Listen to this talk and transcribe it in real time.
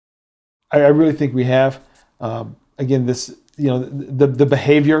I really think we have. Again, this, the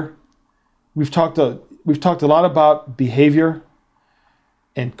behavior. We've talked a lot about behavior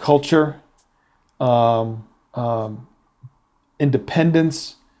and culture,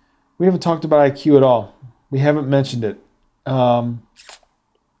 independence. We haven't talked about IQ at all. We haven't mentioned it.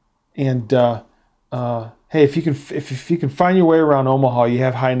 Hey, if you can find your way around Omaha, you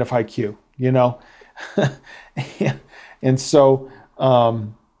have high enough IQ, and so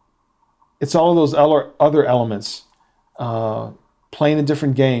it's all of those other elements. Playing a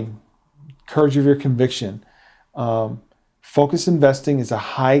different game, courage of your conviction. Focused investing is a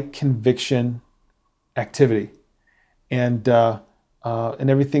high conviction activity, and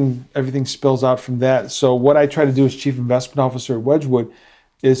everything spills out from that. So what I try to do as Chief Investment Officer at Wedgewood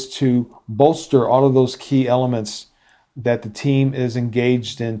is to bolster all of those key elements that the team is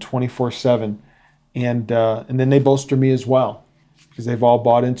engaged in 24/7, and then they bolster me as well because they've all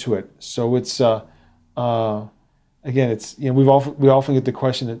bought into it. So it's again, it's we often get the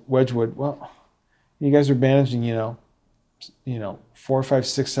question at Wedgewood, well, you guys are managing $4, $5, $6,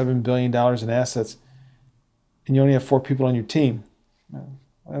 $7 billion in assets, and you only have 4 people on your team.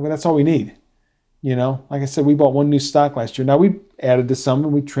 Well, that's all we need. Like I said, we bought 1 new stock last year. Now we added to some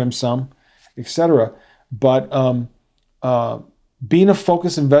and we trimmed some, etc. But being a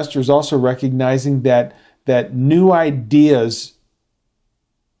focused investor is also recognizing that new ideas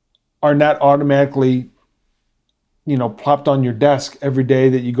are not automatically, plopped on your desk every day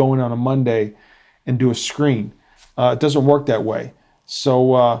that you go in on a Monday and do a screen. It doesn't work that way.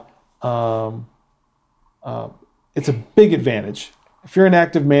 So it's a big advantage. If you're an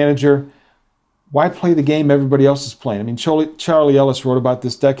active manager, why play the game everybody else is playing? I mean, Charlie Ellis wrote about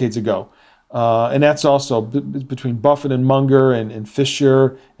this decades ago. And that's also between Buffett and Munger and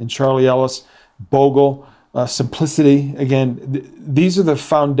Fisher and Charlie Ellis, Bogle, simplicity. Again, these are the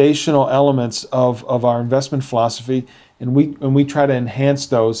foundational elements of our investment philosophy, and we try to enhance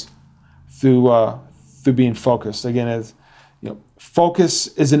those through being focused. Again, focus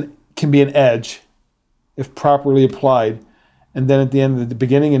can be an edge if properly applied, and then at the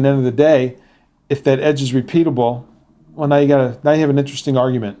beginning and end of the day, if that edge is repeatable, well, now you have an interesting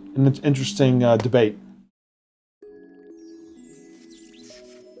argument, an interesting debate.